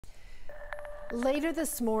Later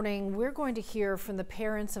this morning, we're going to hear from the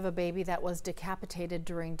parents of a baby that was decapitated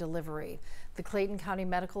during delivery. The Clayton County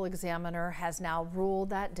Medical Examiner has now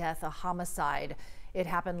ruled that death a homicide. It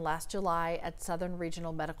happened last July at Southern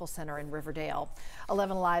Regional Medical Center in Riverdale.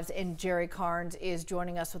 11 Alive's and Jerry Carnes is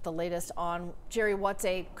joining us with the latest on, Jerry, what's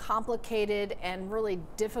a complicated and really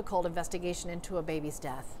difficult investigation into a baby's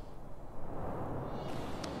death.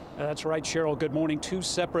 That's right, Cheryl. Good morning. Two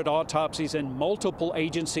separate autopsies and multiple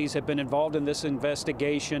agencies have been involved in this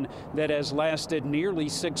investigation that has lasted nearly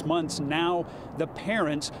 6 months. Now, the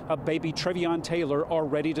parents of baby Trevion Taylor are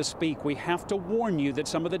ready to speak. We have to warn you that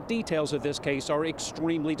some of the details of this case are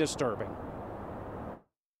extremely disturbing.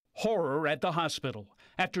 Horror at the hospital.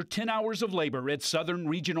 After 10 hours of labor at Southern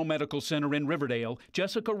Regional Medical Center in Riverdale,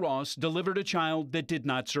 Jessica Ross delivered a child that did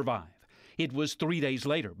not survive. It was 3 days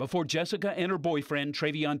later before Jessica and her boyfriend,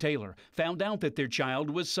 Trevion Taylor, found out that their child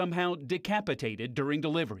was somehow decapitated during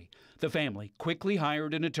delivery. The family quickly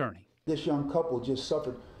hired an attorney. This young couple just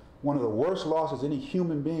suffered one of the worst losses any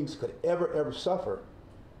human beings could ever suffer.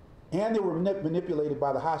 And they were manipulated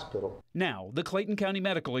by the hospital. Now, the Clayton County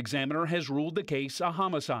Medical Examiner has ruled the case a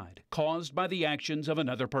homicide caused by the actions of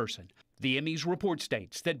another person. The ME's report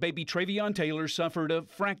states that baby Trevion Taylor suffered a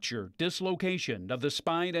fracture, dislocation of the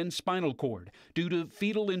spine and spinal cord due to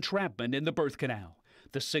fetal entrapment in the birth canal.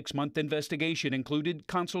 The 6-month investigation included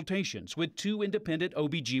consultations with 2 independent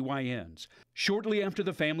OB/GYNs. Shortly after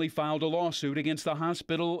the family filed a lawsuit against the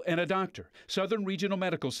hospital and a doctor, Southern Regional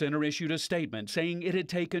Medical Center issued a statement saying it had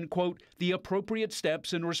taken, quote, the appropriate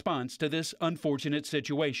steps in response to this unfortunate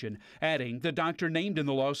situation, adding the doctor named in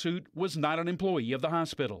the lawsuit was not an employee of the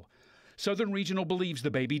hospital. Southern Regional believes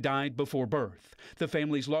the baby died before birth. The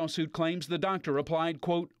family's lawsuit claims the doctor applied,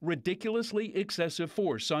 quote, ridiculously excessive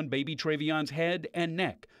force on baby Trevion's head and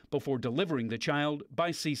neck before delivering the child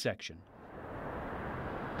by C-section.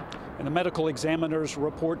 And the medical examiner's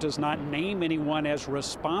report does not name anyone as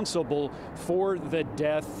responsible for the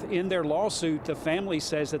death. In their lawsuit, the family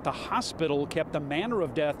says that the hospital kept the manner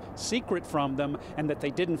of death secret from them and that they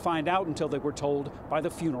didn't find out until they were told by the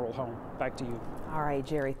funeral home. Back to you. All right,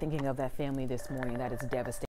 Jerry, thinking of that family this morning, that is devastating.